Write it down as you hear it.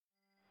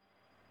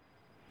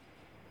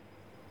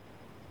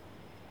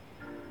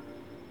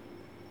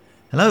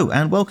Hello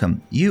and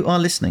welcome. You are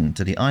listening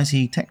to the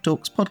ICE Tech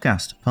Talks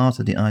podcast, part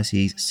of the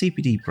ICE's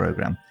CPD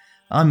programme.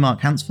 I'm Mark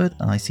Hansford,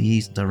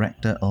 ICE's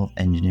Director of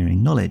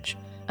Engineering Knowledge.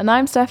 And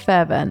I'm Steph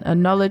Fairbairn, a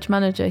Knowledge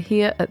Manager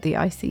here at the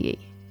ICE.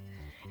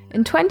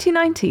 In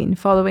 2019,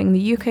 following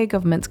the UK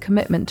government's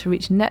commitment to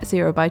reach net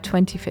zero by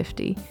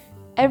 2050,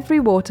 every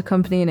water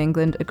company in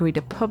England agreed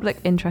a public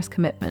interest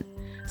commitment,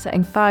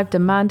 setting 5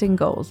 demanding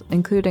goals,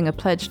 including a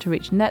pledge to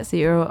reach net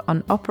zero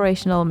on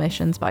operational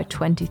emissions by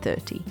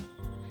 2030.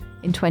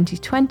 In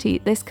 2020,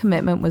 this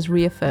commitment was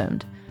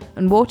reaffirmed,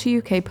 and Water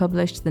UK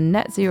published the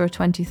Net Zero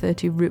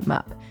 2030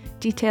 Routemap,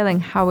 detailing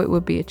how it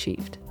would be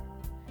achieved.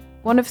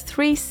 One of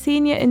 3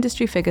 senior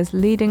industry figures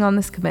leading on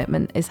this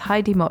commitment is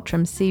Heidi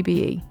Mottram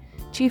CBE,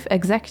 Chief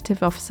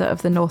Executive Officer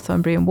of the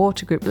Northumbrian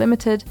Water Group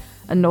Limited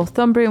and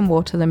Northumbrian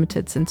Water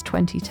Limited since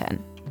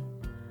 2010.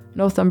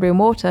 Northumbrian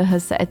Water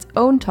has set its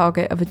own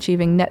target of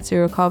achieving net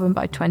zero carbon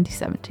by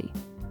 2070.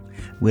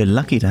 We're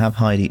lucky to have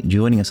Heidi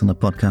joining us on the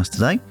podcast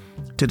today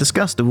to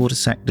discuss the water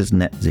sector's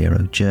net zero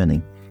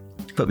journey.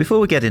 But before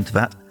we get into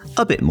that,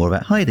 a bit more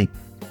about Heidi.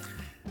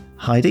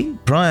 Heidi,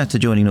 prior to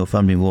joining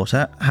Northumbrian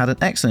Water, had an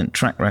excellent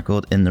track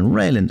record in the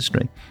rail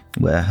industry,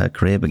 where her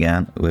career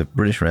began with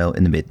British Rail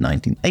in the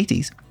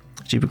mid-1980s.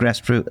 She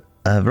progressed through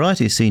a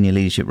variety of senior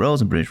leadership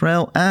roles in British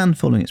Rail and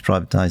following its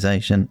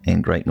privatisation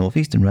in Great North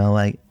Eastern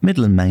Railway,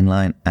 Midland Main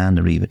Line and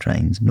Arriva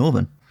Trains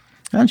Northern.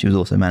 And she was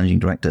also Managing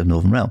Director of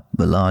Northern Rail,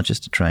 the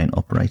largest train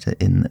operator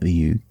in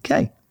the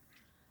UK.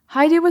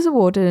 Heidi was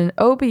awarded an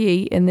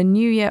OBE in the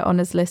New Year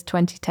Honours List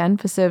 2010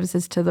 for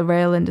services to the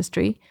rail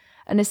industry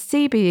and a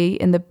CBE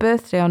in the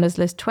Birthday Honours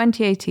List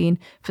 2018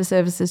 for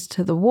services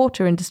to the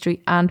water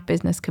industry and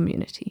business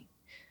community.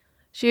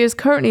 She is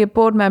currently a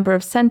board member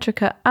of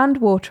Centrica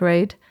and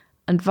WaterAid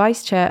and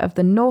Vice Chair of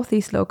the North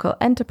East Local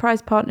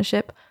Enterprise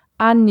Partnership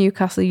and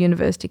Newcastle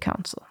University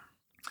Council.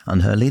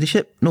 Under her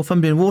leadership,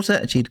 Northumbrian Water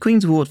achieved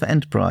Queen's Award for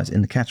Enterprise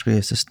in the category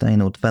of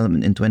Sustainable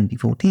Development in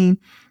 2014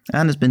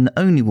 and has been the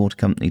only water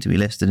company to be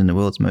listed in the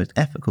world's most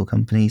ethical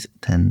companies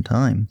 10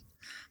 times.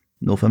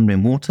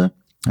 Northumbrian Water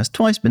has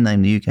twice been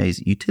named the UK's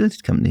Utility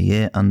Company of the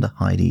Year under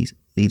Heidi's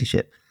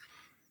leadership.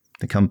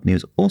 The company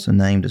was also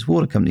named as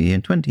Water Company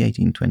of the Year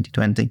in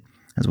 2018-2020,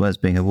 as well as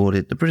being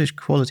awarded the British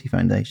Quality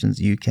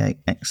Foundation's UK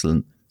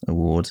Excellent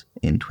Award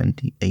in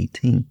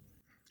 2018.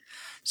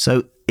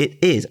 So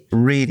it is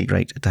really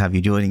great to have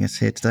you joining us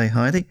here today,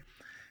 Heidi,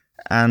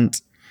 and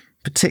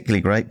particularly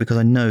great because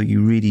I know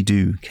you really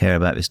do care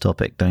about this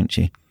topic, don't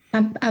you?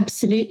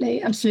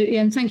 Absolutely,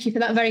 and thank you for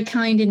that very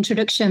kind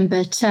introduction.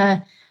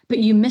 But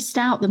you missed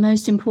out the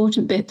most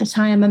important bit, that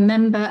I am a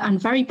member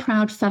and very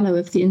proud fellow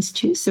of the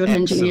Institute of Civil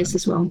Engineers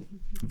as well.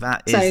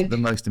 That is the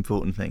most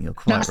important thing. You're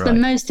quite right. That's the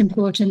most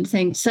important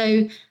thing.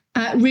 So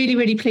really,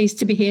 really pleased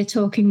to be here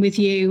talking with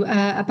you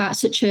about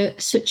such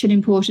an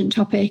important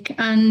topic.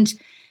 And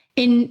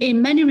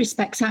in many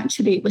respects,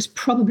 actually, it was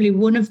probably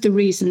one of the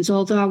reasons,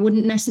 although I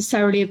wouldn't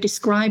necessarily have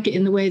described it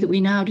in the way that we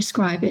now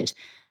describe it,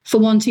 for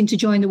wanting to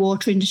join the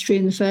water industry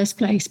in the first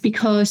place,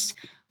 because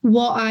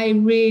what I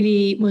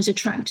really was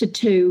attracted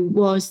to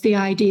was the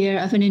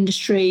idea of an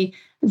industry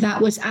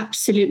that was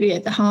absolutely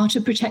at the heart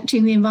of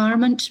protecting the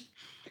environment,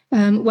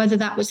 whether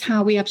that was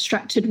how we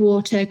abstracted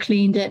water,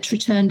 cleaned it,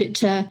 returned it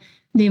to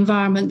the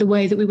environment, the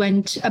way that we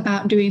went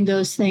about doing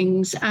those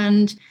things.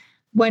 And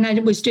when I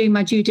was doing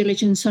my due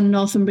diligence on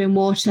Northumbrian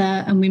Water,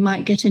 and we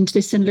might get into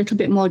this in a little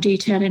bit more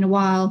detail in a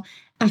while,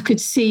 I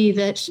could see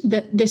that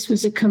this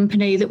was a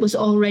company that was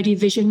already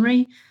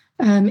visionary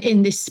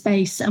in this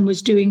space and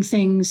was doing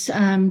things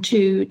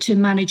to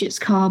manage its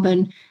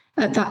carbon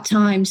at that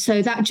time.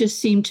 So that just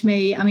seemed to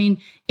me, I mean,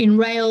 in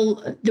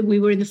rail, that we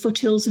were in the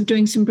foothills of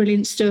doing some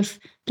brilliant stuff.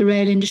 The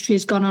rail industry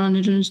has gone on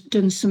and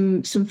done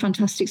some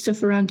fantastic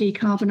stuff around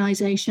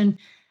decarbonisation.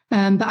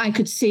 But I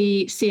could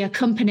see a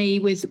company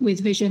with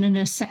vision and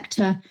a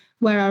sector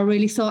where I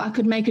really thought I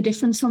could make a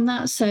difference on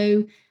that.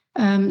 So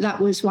that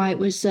was why it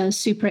was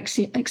super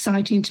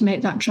exciting to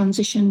make that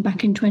transition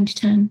back in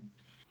 2010.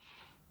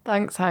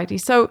 Thanks, Heidi.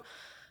 So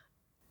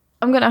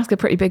I'm going to ask a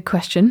pretty big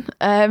question.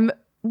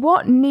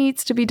 What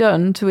needs to be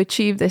done to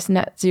achieve this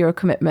net zero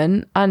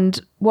commitment, and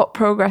what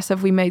progress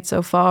have we made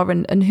so far,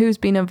 and who's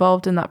been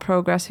involved in that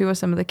progress? Who are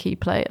some of the key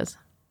players?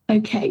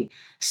 Okay,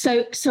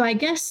 so I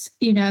guess,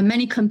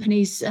 many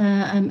companies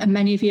and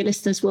many of your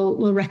listeners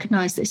will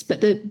recognise this, but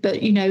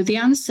the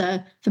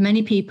answer for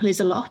many people is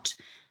a lot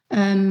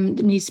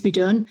that needs to be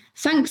done.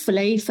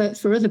 Thankfully,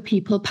 for other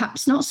people,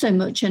 perhaps not so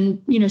much.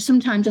 And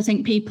sometimes I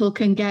think people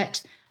can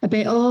get a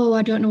bit,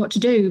 I don't know what to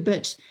do.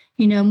 But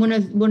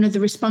one of the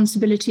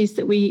responsibilities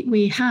that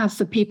we have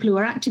for people who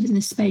are active in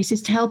this space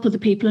is to help other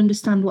people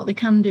understand what they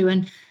can do.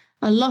 And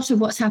a lot of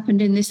what's happened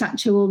in this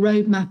actual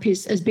roadmap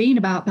has been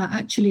about that,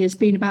 actually, has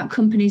been about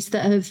companies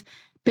that have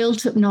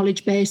built up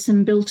knowledge base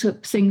and built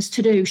up things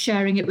to do,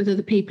 sharing it with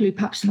other people who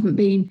perhaps haven't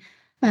been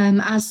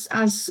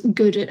as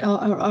good at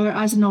or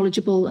as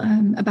knowledgeable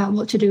about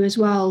what to do as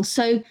well.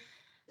 So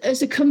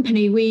as a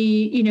company,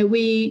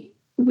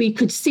 we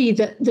could see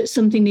that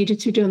something needed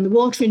to be done. The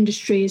water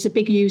industry is a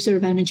big user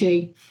of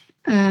energy.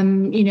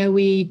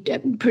 We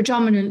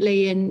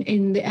predominantly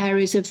in the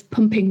areas of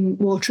pumping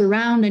water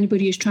around.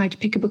 Anybody who's tried to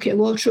pick a bucket of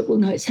water up will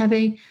know it's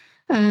heavy.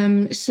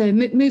 So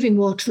moving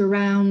water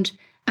around,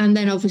 and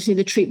then obviously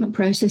the treatment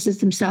processes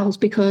themselves,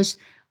 because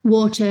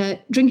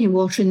drinking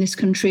water in this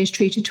country is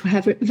treated to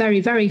a very,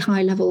 very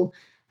high level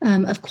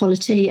of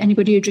quality.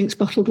 Anybody who drinks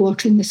bottled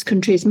water in this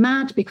country is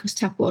mad, because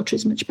tap water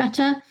is much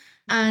better.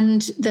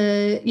 And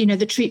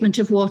the treatment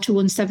of water,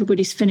 once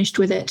everybody's finished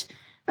with it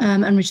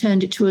and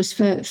returned it to us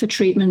for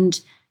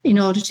treatment in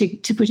order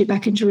to put it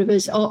back into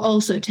rivers,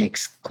 also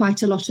takes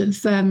quite a lot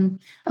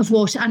of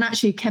water and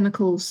actually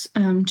chemicals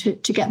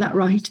to get that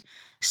right.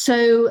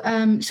 So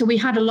we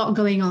had a lot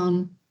going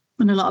on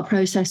and a lot of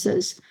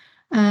processes.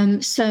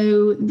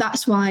 So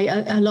that's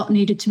why a lot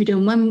needed to be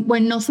done.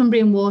 When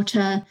Northumbrian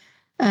Water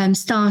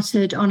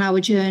started on our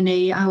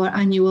journey, our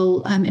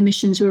annual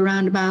emissions were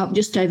around about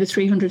just over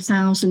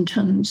 300,000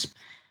 tonnes.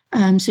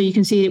 So you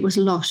can see it was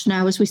a lot.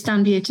 Now, as we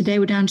stand here today,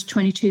 we're down to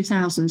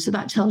 22,000. So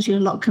that tells you a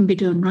lot can be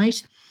done,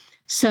 right?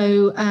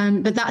 So,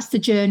 but that's the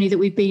journey that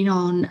we've been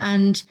on.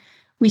 And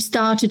we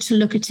started to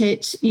look at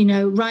it,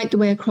 right the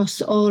way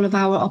across all of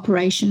our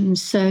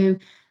operations. So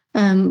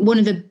one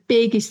of the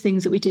biggest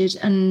things that we did,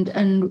 and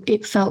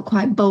it felt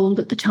quite bold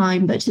at the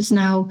time, but is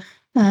now,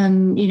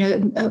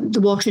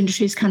 the water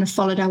industry has kind of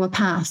followed our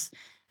path,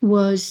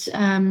 was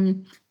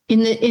in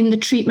the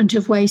treatment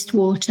of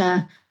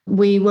wastewater.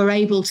 We were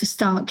able to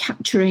start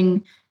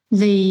capturing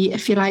the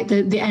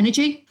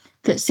energy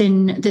that's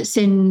in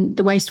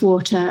the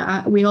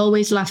wastewater. We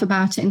always laugh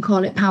about it and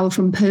call it power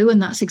from poo,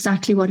 and that's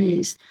exactly what it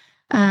is.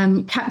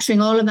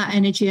 Capturing all of that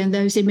energy and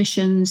those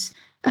emissions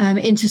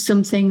into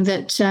something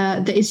that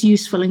is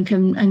useful and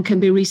can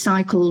be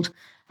recycled.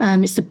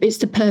 It's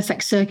the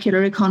perfect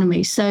circular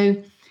economy.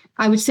 So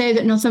I would say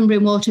that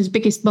Northumbrian Water's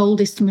biggest,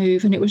 boldest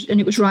move, and it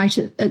was right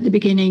at the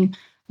beginning,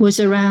 was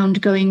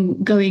around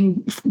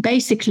going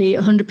basically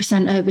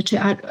 100% over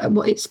to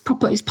what its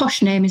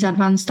posh name is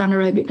advanced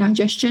anaerobic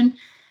digestion.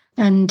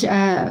 And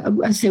as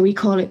I say, we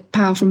call it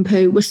power from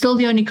poo. We're still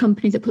the only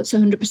company that puts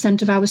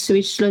 100% of our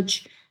sewage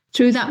sludge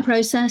through that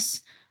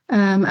process.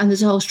 And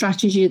there's a whole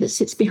strategy that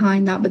sits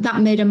behind that. But that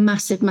made a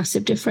massive,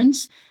 massive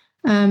difference.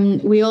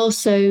 We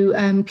also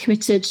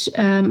committed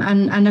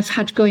and have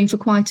had going for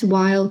quite a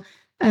while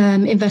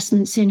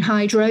investments in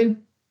hydro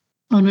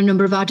on a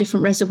number of our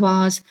different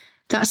reservoirs.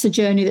 That's a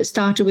journey that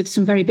started with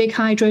some very big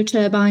hydro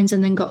turbines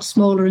and then got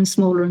smaller and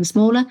smaller and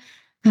smaller.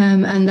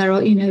 And there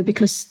are,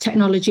 because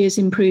technology has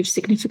improved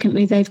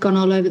significantly, they've gone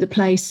all over the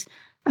place.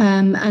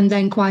 And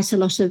then quite a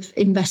lot of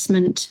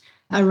investment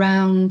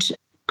around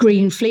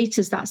green fleet,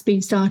 as that's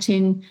been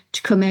starting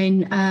to come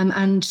in,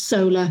 and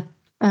solar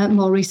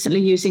more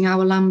recently using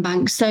our land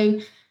bank. So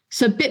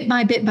bit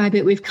by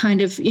bit, we've kind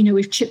of,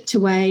 we've chipped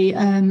away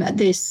at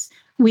this.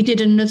 We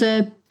did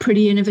another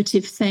pretty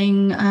innovative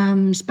thing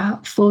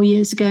about 4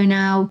 years ago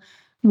now,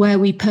 where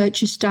we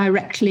purchased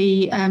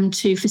directly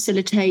to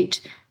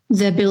facilitate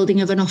the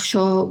building of an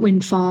offshore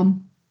wind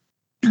farm.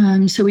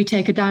 So we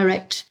take a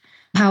direct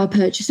power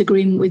purchase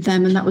agreement with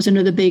them, and that was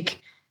another big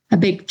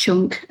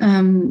chunk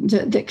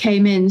that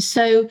came in.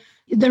 So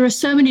there are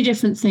so many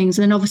different things,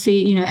 and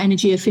obviously,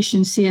 energy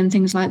efficiency and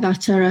things like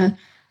that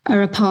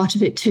are a part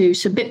of it too.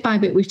 So bit by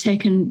bit, we've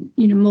taken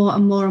more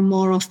and more and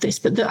more off this,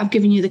 but I've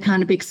given you the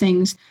kind of big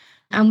things,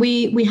 and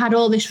we had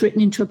all this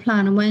written into a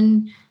plan. And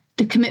when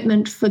the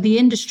commitment for the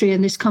industry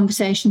and this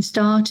conversation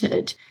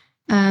started,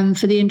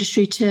 for the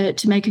industry to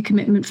make a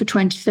commitment for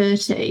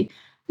 2030.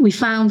 We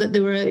found that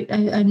there were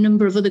a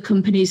number of other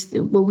companies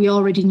that we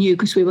already knew,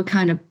 because we were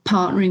kind of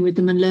partnering with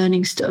them and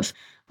learning stuff,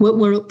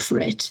 were up for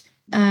it.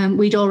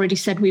 We'd already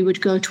said we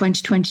would go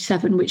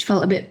 2027, which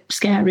felt a bit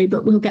scary,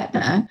 but we'll get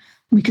there.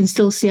 We can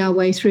still see our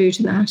way through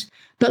to that.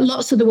 But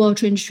lots of the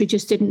water industry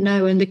just didn't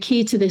know. And the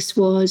key to this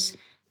was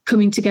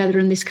coming together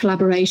in this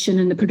collaboration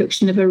and the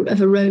production of a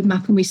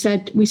roadmap. And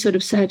we sort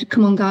of said,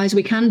 come on, guys,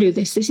 we can do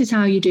this. This is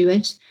how you do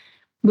it.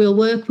 We'll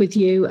work with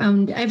you.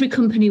 And every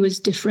company was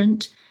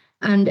different.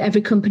 And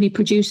every company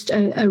produced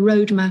a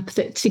roadmap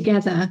that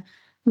together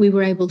we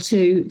were able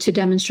to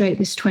demonstrate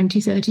this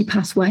 2030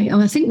 pathway.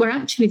 And I think we're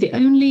actually the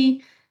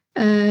only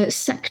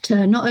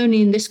sector, not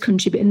only in this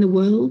country, but in the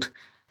world,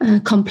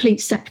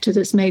 complete sector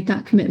that's made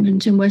that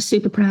commitment. And we're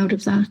super proud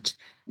of that.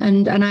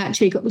 And I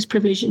actually was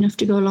privileged enough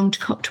to go along to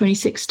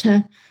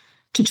COP26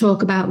 to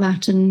talk about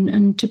that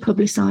and to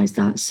publicise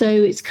that. So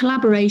it's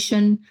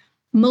collaboration,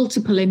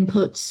 multiple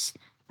inputs,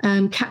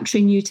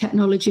 capturing new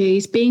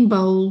technologies, being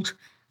bold,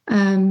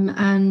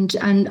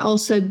 and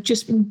also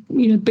just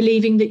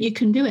believing that you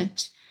can do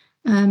it,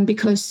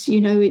 because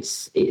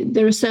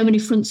there are so many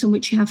fronts on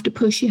which you have to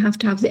push. You have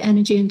to have the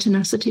energy and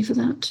tenacity for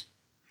that.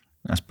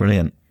 That's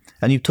brilliant.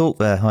 And you've talked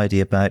there, Heidi,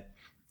 about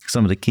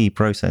some of the key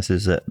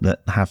processes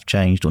that have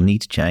changed or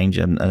need to change,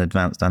 and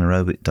advanced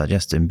anaerobic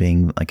digestion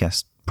being, I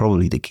guess,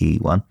 probably the key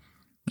one.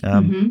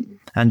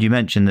 And you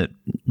mentioned that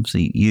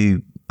obviously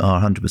you are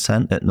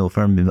 100% at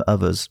Northumbrian, but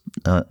others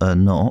are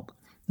not.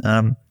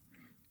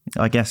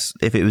 I guess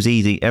if it was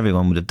easy,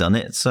 everyone would have done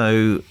it.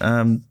 So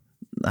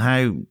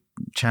how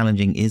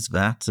challenging is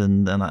that,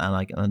 and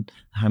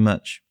how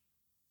much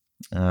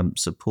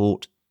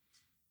support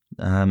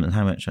and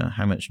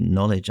how much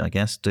knowledge, I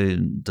guess,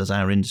 does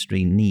our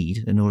industry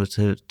need in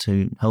order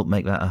to help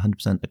make that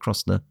 100%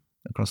 across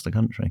the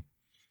country?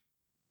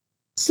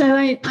 So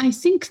I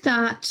think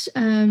that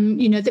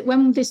that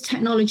when this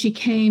technology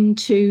came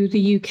to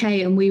the UK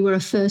and we were a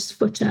first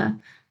footer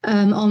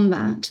on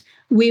that,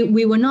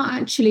 we were not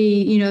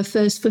actually a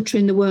first footer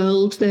in the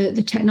world.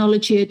 The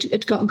technology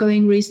had got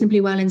going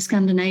reasonably well in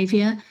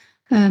Scandinavia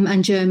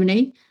and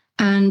Germany.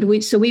 And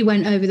we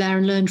went over there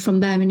and learned from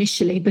them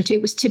initially, but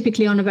it was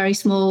typically on a very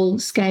small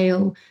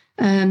scale.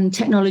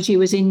 Technology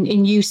was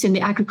in use in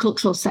the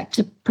agricultural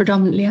sector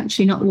predominantly,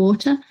 actually, not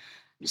water.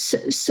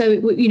 So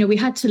we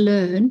had to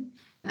learn,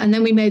 and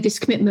then we made this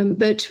commitment.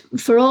 But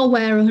for all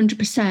we're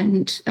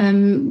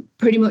 100%,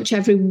 pretty much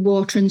every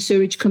water and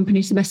sewage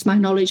company, to the best of my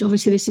knowledge,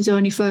 obviously this is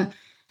only for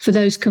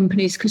those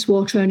companies because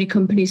water-only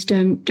companies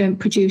don't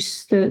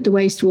produce the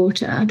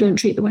wastewater, don't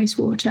treat the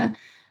wastewater.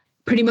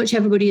 Pretty much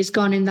everybody has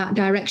gone in that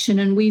direction,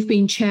 and we've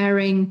been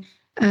chairing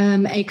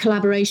a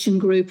collaboration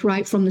group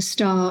right from the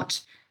start,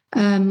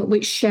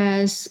 which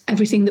shares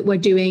everything that we're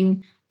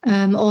doing,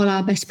 all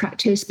our best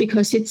practice,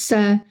 because it's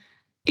a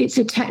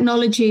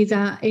technology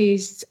that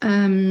is,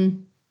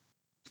 in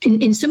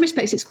some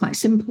respects, it's quite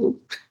simple,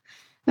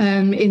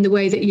 in the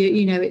way that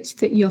it's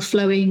that you're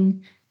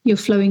flowing your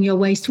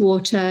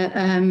wastewater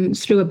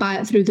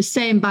through the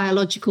same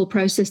biological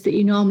process that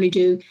you normally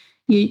do.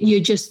 You're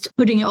just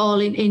putting it all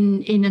in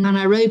an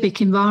anaerobic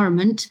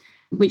environment,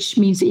 which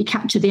means that you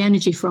capture the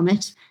energy from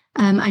it,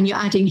 and you're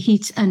adding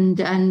heat and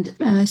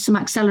some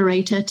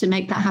accelerator to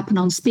make that happen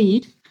on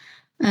speed.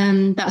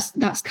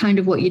 That's kind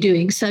of what you're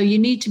doing. So you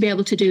need to be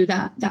able to do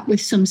that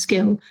with some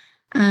skill,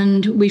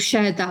 and we've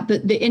shared that.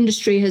 But the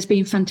industry has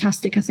been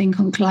fantastic, I think,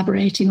 on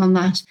collaborating on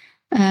that.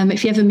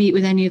 If you ever meet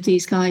with any of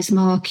these guys,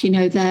 Mark,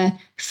 they're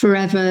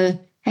forever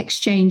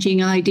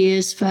exchanging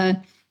ideas for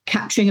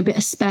capturing a bit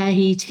of spare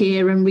heat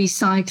here and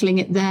recycling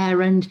it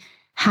there, and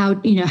how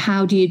do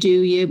you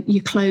do your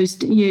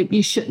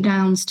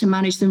shutdowns to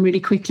manage them really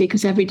quickly,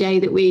 because every day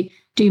that we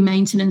do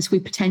maintenance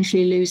we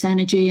potentially lose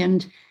energy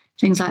and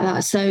things like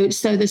that. So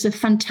there's a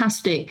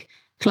fantastic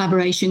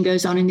collaboration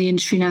goes on in the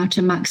industry now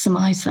to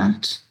maximize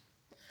that.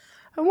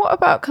 And what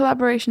about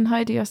collaboration,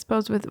 Heidi, I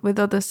suppose, with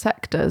other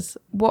sectors?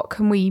 What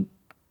can we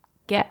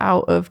get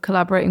out of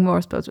collaborating more,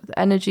 I suppose, with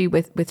energy,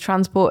 with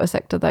transport, a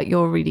sector that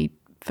you're really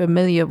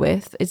familiar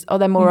with? Are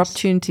there more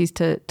opportunities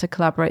to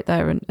collaborate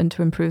there and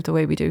to improve the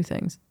way we do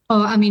things?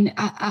 Oh, I mean,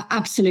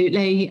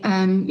 absolutely.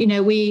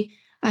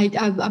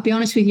 I'll be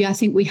honest with you, I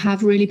think we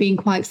have really been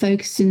quite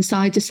focused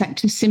inside the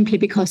sector simply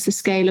because the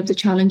scale of the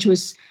challenge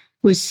was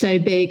so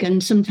big.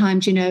 And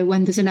sometimes,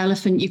 when there's an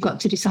elephant, you've got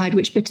to decide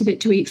which bit of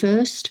it to eat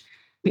first,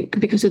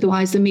 because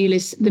otherwise the meal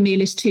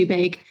is too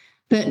big.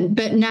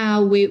 But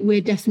now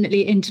we're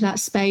definitely into that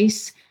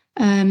space.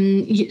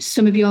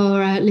 Some of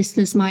your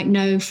listeners might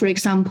know, for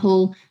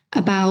example,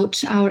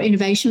 about our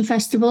Innovation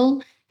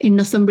Festival in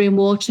Northumbrian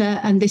Water.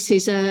 And this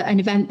is an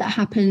event that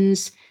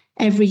happens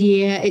every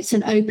year. It's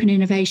an open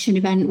innovation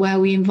event where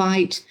we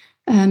invite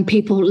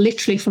people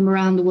literally from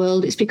around the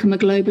world. It's become a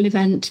global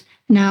event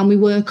now, and we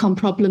work on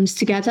problems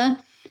together.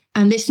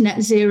 And this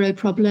net zero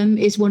problem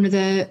is one of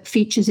the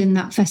features in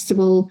that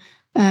festival,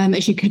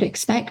 as you could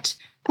expect.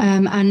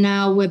 And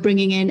now we're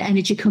bringing in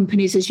energy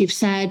companies, as you've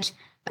said,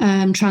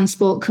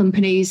 transport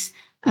companies,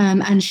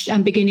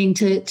 and beginning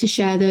to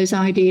share those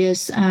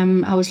ideas.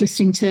 I was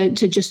listening to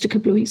just a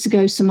couple of weeks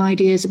ago some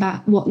ideas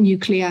about what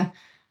nuclear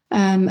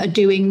are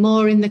doing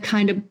more in the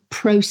kind of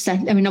process.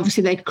 I mean,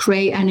 obviously they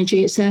create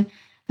energy. It's a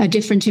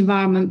different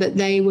environment, but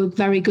they were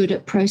very good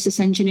at process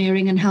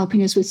engineering and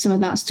helping us with some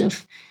of that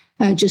stuff,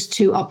 just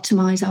to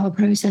optimize our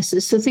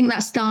processes. So I think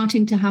that's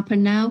starting to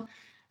happen now.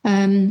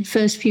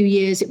 First few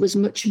years, it was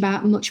much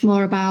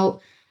more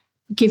about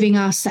giving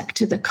our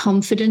sector the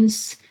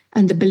confidence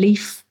and the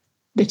belief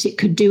that it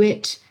could do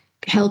it,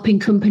 helping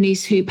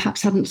companies who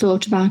perhaps hadn't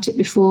thought about it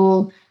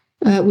before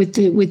with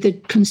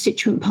the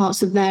constituent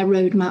parts of their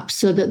roadmap,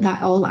 so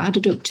that all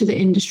added up to the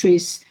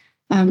industry's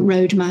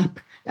roadmap.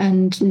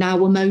 And now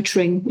we're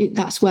motoring.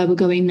 That's where we're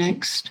going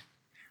next.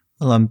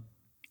 Well,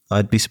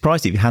 I'd be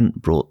surprised if you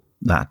hadn't brought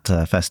that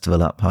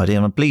festival up, Heidi,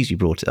 and I'm pleased you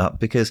brought it up,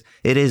 because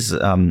it is,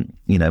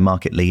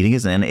 market leading,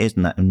 isn't it? And it is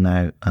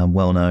now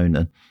well known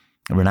and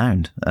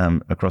renowned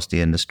across the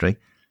industry.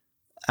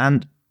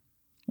 And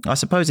I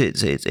suppose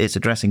it's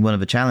addressing one of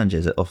the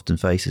challenges that often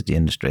faces the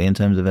industry in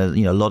terms of, a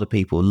lot of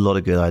people, a lot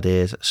of good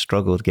ideas,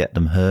 struggle to get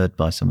them heard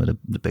by some of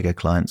the bigger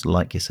clients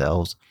like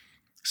yourselves.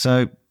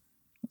 So,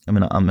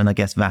 I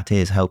guess that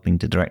is helping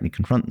to directly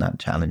confront that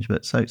challenge.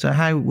 But so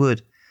how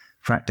would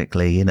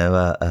practically,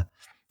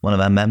 one of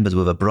our members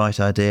with a bright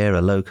idea,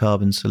 a low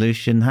carbon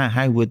solution,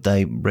 how would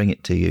they bring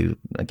it to you,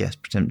 I guess,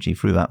 potentially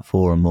through that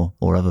forum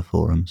or other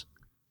forums?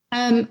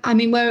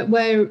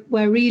 We're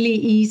really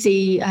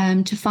easy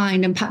to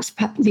find, and perhaps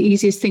the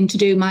easiest thing to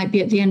do might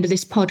be at the end of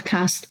this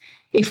podcast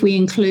if we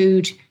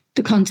include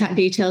the contact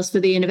details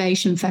for the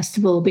Innovation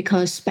Festival,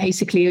 because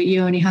basically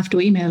you only have to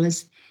email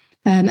us.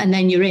 and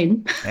then you're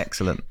in.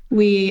 Excellent.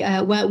 We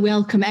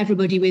welcome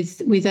everybody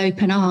with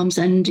open arms,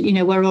 and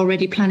we're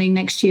already planning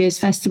next year's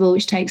festival,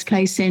 which takes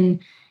place in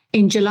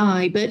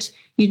July. But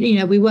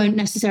we won't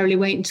necessarily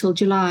wait until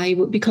July,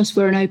 because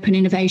we're an open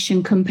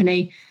innovation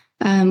company.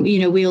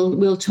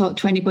 We'll talk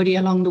to anybody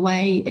along the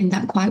way in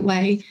that quiet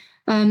way.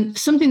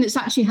 Something that's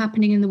actually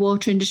happening in the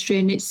water industry,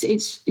 and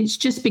it's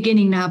just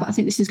beginning now, but I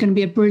think this is going to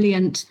be a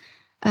brilliant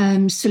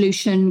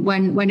solution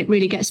when it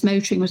really gets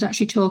motoring. I was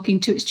actually talking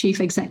to its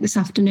chief exec this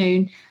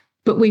afternoon,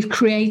 but we've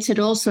created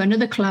also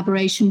another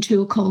collaboration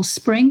tool called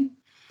Spring.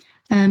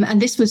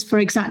 And this was for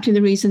exactly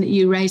the reason that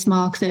you raised,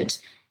 Mark, that,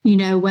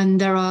 when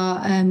there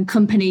are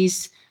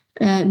companies,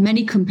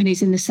 many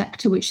companies in the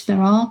sector, which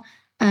there are,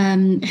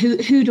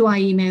 who do I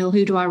email,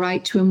 who do I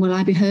write to, and will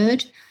I be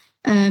heard?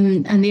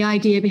 And the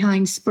idea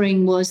behind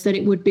Spring was that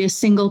it would be a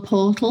single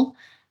portal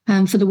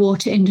for the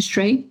water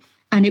industry,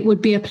 and it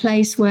would be a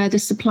place where the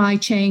supply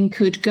chain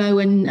could go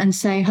and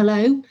say,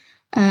 hello,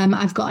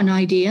 I've got an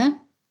idea.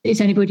 Is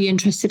anybody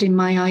interested in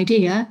my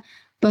idea?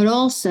 But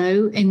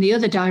also in the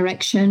other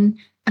direction,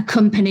 a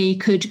company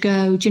could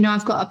go, do you know,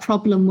 I've got a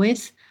problem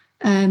with,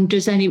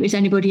 is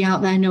anybody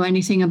out there know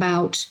anything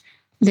about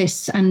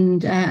this,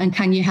 and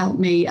can you help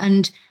me?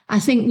 And I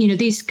think,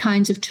 these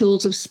kinds of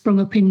tools have sprung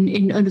up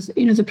in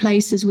other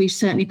places. We've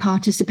certainly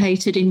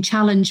participated in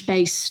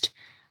challenge-based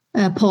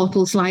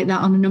portals like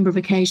that on a number of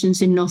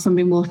occasions in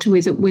Northumbrian Water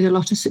with a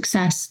lot of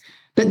success.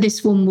 But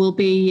this one will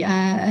be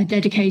a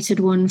dedicated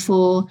one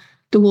for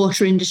the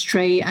water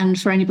industry and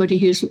for anybody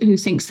who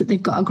thinks that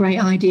they've got a great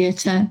idea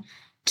to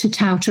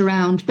tout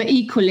around. But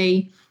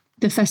equally,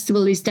 the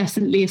festival is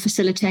definitely a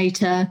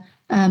facilitator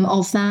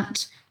of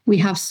that. We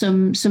have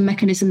some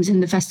mechanisms in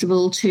the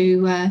festival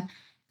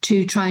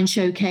to try and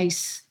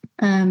showcase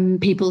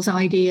people's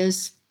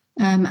ideas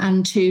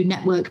and to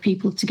network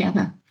people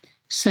together.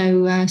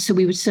 So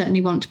we would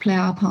certainly want to play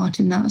our part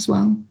in that as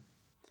well.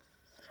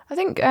 I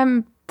think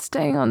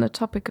staying on the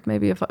topic of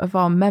maybe of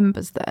our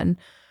members then,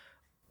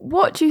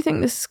 what do you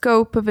think the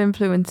scope of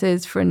influence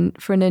is for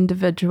an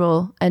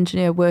individual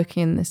engineer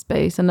working in this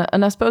space? And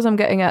I suppose I'm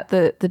getting at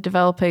the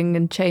developing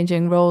and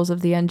changing roles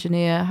of the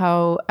engineer,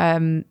 how,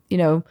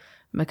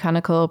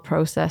 mechanical,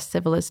 process,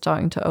 civil is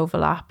starting to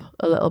overlap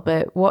a little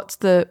bit. What's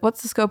the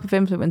scope of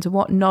influence, and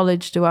what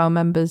knowledge do our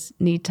members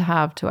need to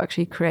have to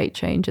actually create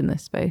change in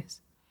this space?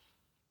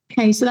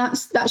 Okay, so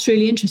that's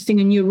really interesting,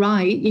 and you're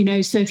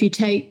right. So if you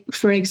take,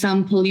 for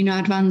example,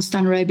 advanced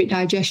anaerobic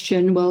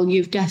digestion, well,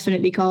 you've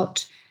definitely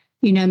got,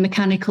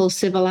 mechanical,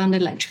 civil, and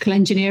electrical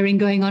engineering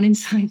going on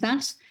inside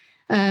that.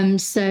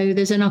 So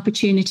there's an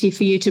opportunity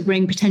for you to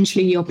bring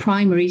potentially your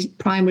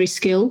primary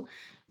skill,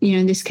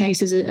 in this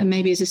case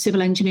maybe as a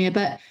civil engineer,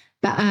 but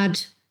add,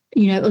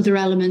 other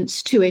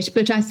elements to it.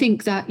 But I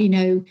think that,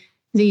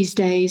 these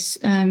days,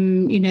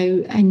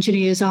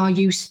 engineers are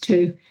used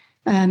to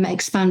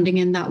expanding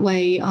in that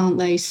way, aren't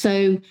they?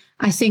 So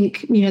I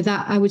think,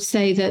 that I would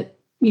say that,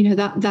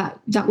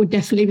 that would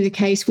definitely be the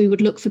case. We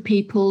would look for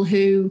people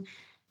who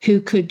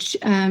could,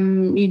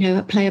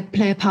 play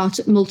a part,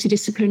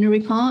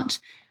 multidisciplinary part.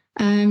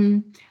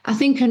 I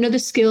think another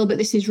skill, but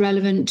this is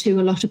relevant to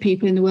a lot of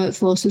people in the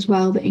workforce as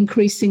well, that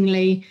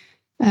increasingly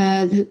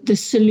the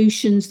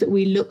solutions that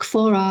we look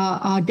for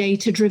are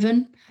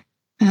data-driven,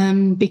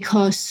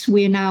 because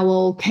we are now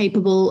all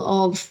capable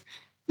of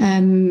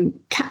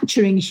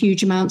capturing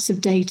huge amounts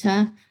of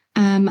data,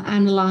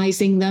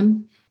 analysing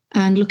them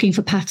and looking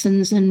for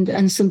patterns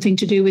and something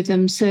to do with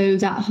them. So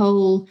that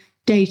whole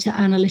data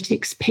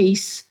analytics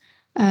piece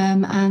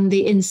and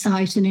the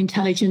insight and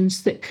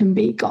intelligence that can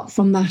be got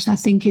from that, I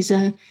think, is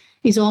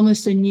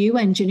almost a new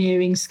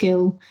engineering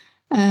skill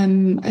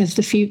of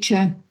the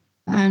future.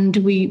 And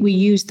we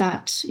use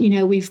that.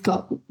 We've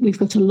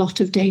got a lot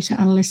of data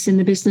analysts in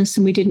the business,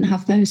 and we didn't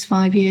have those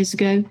 5 years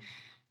ago.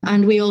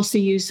 And we also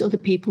use other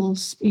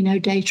people's,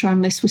 data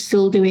analysts. We're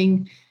still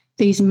doing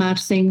these mad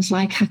things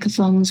like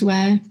hackathons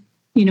where,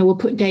 we'll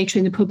put data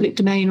in the public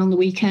domain on the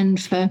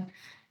weekend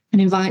and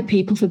invite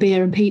people for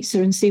beer and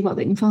pizza and see what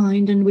they can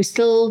find. And we're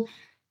still,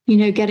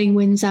 getting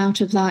wins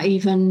out of that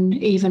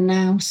even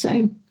now.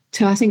 So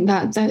I think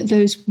that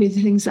those would be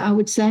the things that I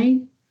would say.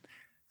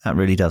 That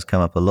really does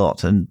come up a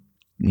lot. And,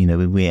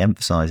 we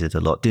emphasize it a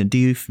lot. Do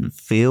you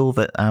feel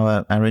that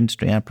our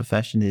industry, our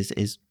profession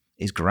is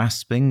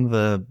grasping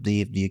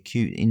the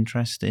acute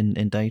interest in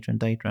data and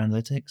data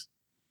analytics?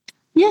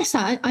 Yes,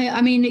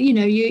 I mean,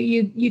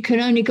 you can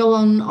only go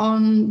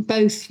on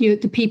both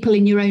the people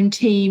in your own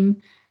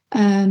team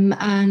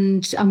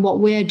and what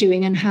we're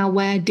doing and how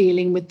we're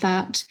dealing with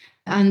that,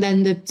 and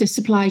then the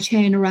supply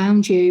chain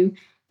around you.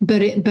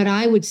 But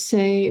I would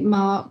say,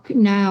 Mark,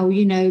 now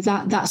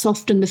that's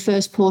often the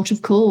first port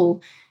of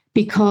call,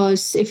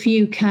 because if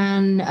you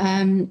can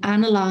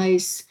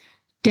analyze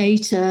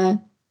data,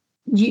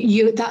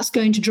 you that's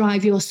going to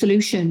drive your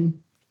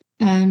solution.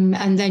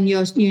 And then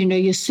your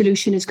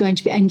solution is going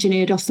to be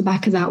engineered off the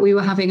back of that. We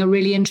were having a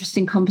really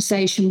interesting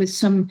conversation with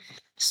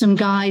some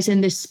guys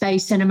in this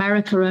space in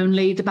America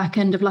only the back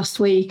end of last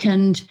week,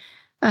 and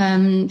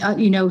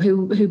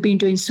who've been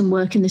doing some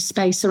work in this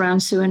space around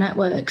sewer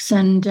networks.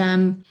 And,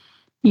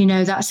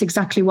 that's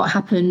exactly what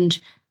happened.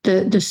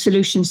 The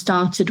solution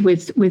started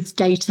with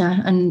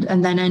data and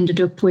then ended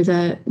up with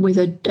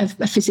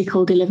a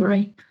physical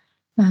delivery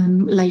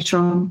later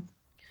on.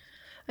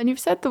 And you've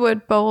said the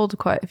word bold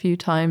quite a few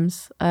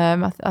times.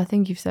 I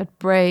think you've said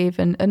brave,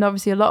 and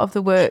obviously a lot of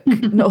the work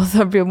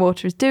Northumbrian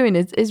Water is doing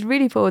is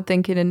really forward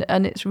thinking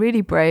and it's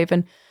really brave.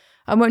 And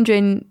I'm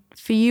wondering,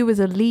 for you as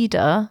a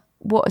leader,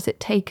 what has it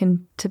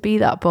taken to be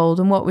that bold?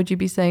 And what would you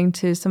be saying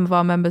to some of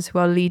our members who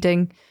are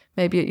leading,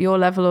 maybe at your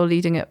level or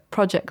leading at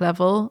project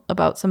level,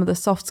 about some of the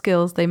soft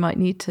skills they might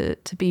need to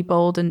be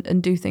bold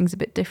and do things a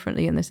bit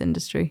differently in this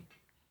industry?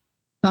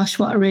 Gosh,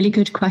 what a really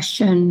good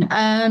question.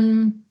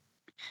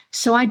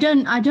 So I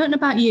don't know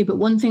about you, but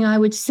one thing I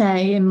would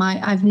say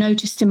I've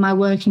noticed in my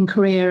working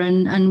career,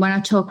 and when I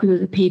talk with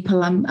other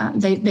people,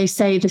 they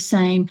say the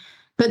same.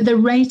 But the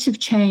rate of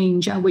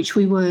change at which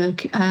we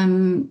work,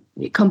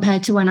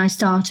 compared to when I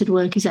started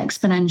work, is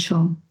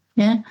exponential.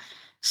 Yeah.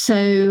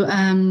 So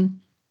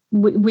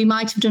we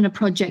might have done a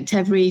project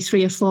every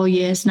 3 or 4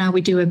 years. Now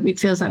it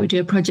feels like we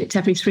do a project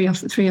every 3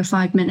 or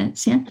 5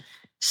 minutes. Yeah.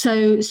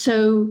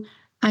 So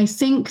I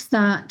think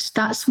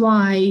that's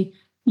why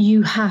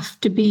you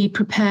have to be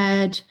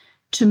prepared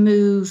to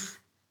move,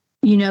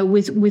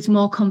 with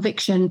more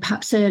conviction,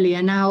 perhaps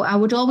earlier. Now, I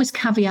would always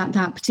caveat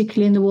that,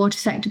 particularly in the water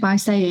sector, by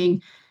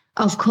saying,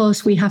 of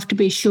course, we have to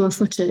be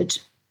sure-footed,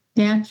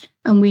 yeah,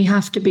 and we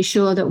have to be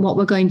sure that what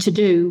we're going to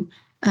do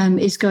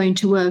is going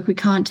to work. We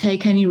can't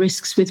take any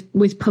risks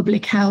with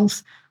public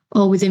health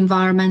or with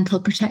environmental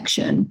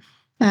protection,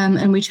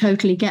 and we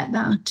totally get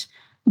that.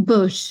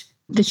 But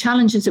the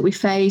challenges that we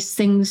face,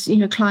 things,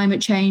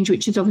 climate change,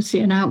 which is obviously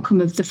an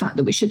outcome of the fact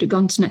that we should have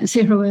gone to net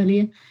zero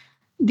earlier,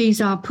 these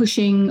are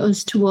pushing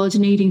us towards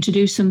needing to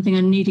do something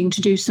and needing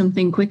to do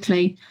something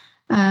quickly.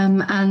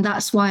 And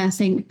that's why I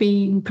think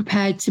being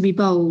prepared to be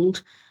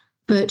bold.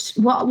 But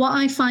what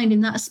I find in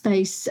that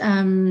space,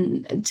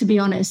 to be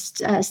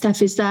honest,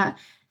 Steph, is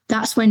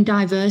that's when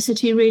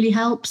diversity really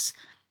helps.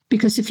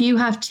 Because if you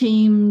have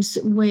teams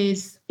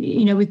with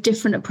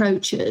different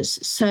approaches,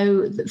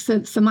 so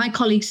for my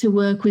colleagues who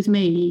work with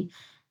me,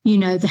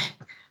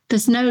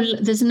 there's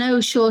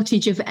no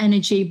shortage of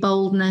energy,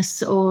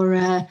 boldness, or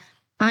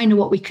I know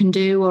what we can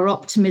do, or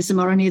optimism,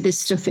 or any of this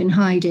stuff in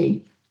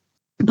Heidi.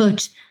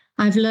 But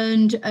I've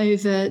learned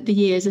over the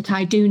years that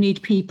I do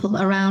need people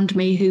around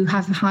me who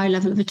have a high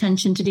level of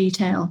attention to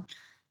detail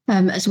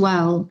as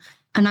well.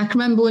 And I can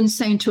remember once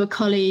saying to a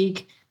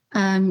colleague,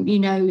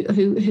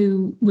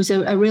 who was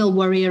a real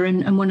warrior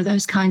and one of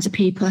those kinds of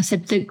people, I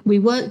said that we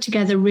work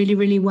together really,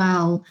 really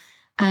well.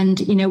 And,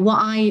 what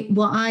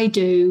I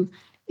do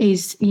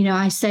is,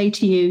 I say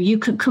to you, you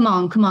can come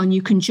on,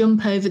 you can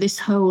jump over this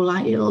hole,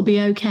 it'll be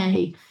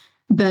okay.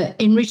 But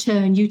in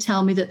return, you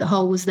tell me that the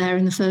hole was there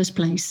in the first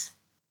place,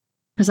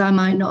 because I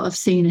might not have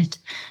seen it.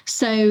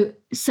 So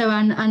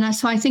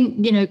I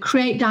think,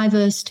 create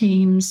diverse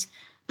teams,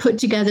 put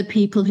together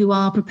people who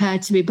are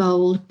prepared to be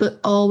bold,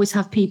 but always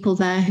have people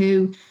there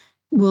who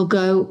will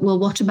go, well,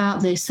 what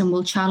about this? And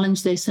we'll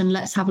challenge this, and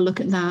let's have a look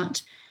at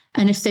that.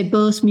 And if they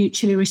both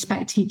mutually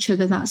respect each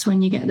other, that's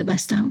when you get the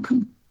best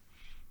outcome.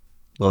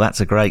 Well,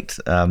 that's a great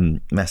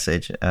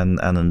message,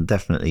 and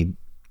definitely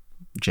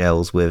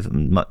gels with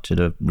much of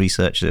the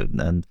research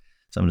and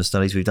some of the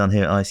studies we've done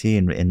here at ICE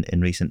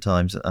in recent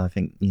times. I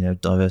think,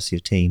 diversity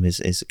of team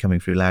is coming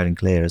through loud and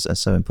clear as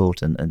so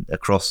important and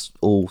across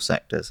all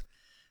sectors.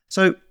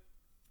 So,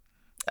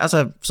 as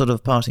a sort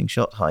of parting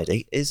shot,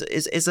 Heidi,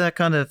 is there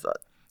kind of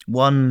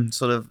one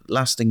sort of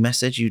lasting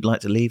message you'd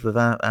like to leave with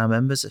our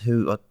members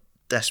who are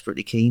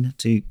desperately keen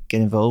to get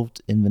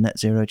involved in the net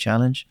zero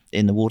challenge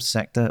in the water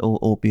sector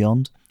or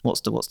beyond?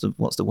 What's the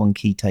one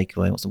key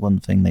takeaway? What's the one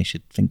thing they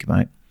should think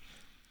about?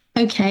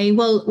 Okay,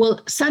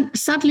 well,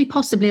 sadly,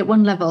 possibly at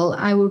one level,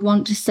 I would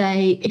want to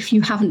say, if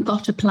you haven't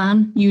got a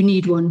plan, you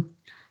need one.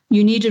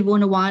 You needed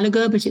one a while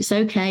ago, but it's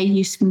okay.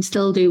 You can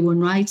still do one,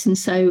 right? And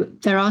so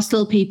there are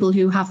still people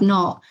who have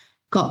not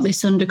got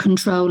this under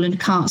control and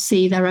can't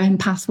see their own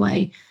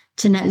pathway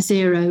to net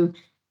zero.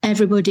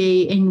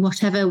 Everybody in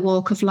whatever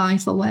walk of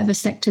life or whatever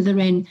sector they're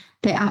in,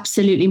 they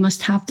absolutely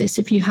must have this.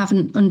 If you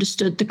haven't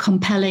understood the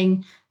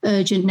compelling,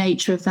 urgent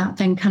nature of that,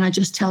 then can I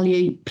just tell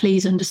you,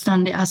 please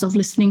understand it as of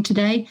listening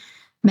today.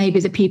 Maybe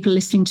the people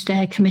listening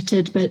today are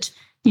committed, but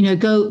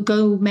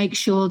go make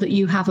sure that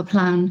you have a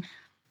plan.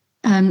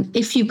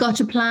 If you've got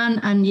a plan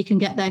and you can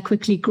get there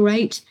quickly,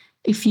 great.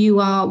 If you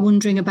are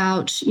wondering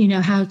about,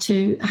 how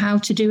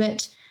to do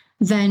it,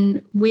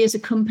 then we as a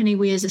company,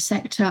 we as a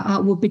sector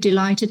will be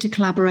delighted to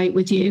collaborate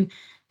with you.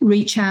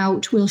 Reach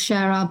out, we'll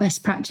share our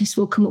best practice,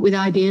 we'll come up with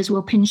ideas,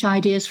 we'll pinch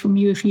ideas from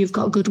you if you've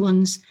got good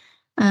ones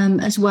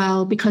as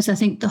well, because I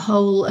think the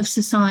whole of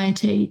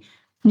society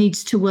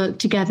needs to work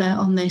together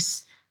on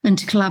this and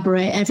to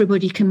collaborate.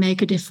 Everybody can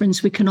make a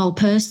difference. We can all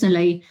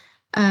personally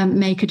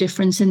make a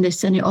difference in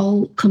this, and it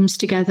all comes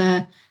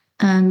together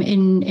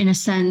in a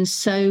sense.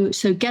 So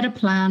get a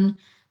plan,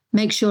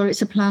 Make sure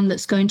it's a plan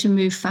that's going to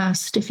move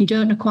fast. If you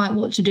don't know quite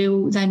what to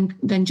do,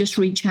 then just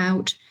reach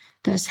out.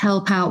 There's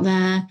help out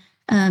there,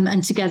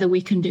 and together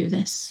we can do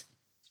this.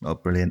 Oh,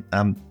 brilliant.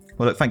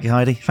 Well, look, thank you,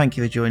 Heidi. Thank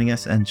you for joining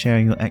us and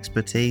sharing your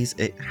expertise.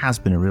 It has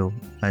been a real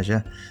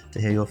pleasure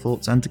to hear your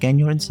thoughts and to gain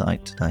your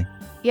insight today.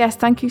 Yes,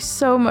 thank you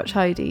so much,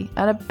 Heidi.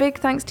 And a big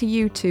thanks to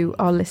you too,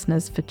 our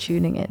listeners, for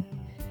tuning in.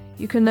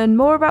 You can learn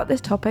more about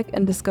this topic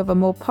and discover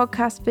more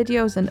podcast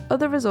videos and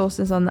other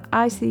resources on the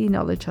ICE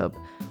Knowledge Hub,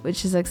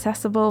 which is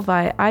accessible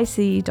via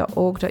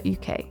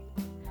ice.org.uk.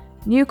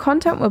 New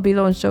content will be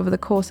launched over the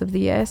course of the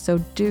year, so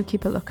do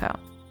keep a lookout.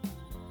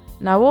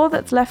 Now all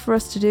that's left for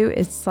us to do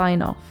is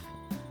sign off.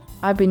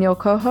 I've been your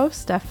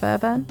co-host, Steph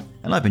Fairbairn.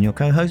 And I've been your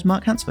co-host,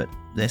 Mark Hansford.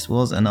 This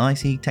was an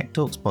ICE Tech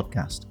Talks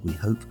podcast. We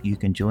hope you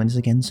can join us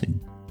again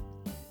soon.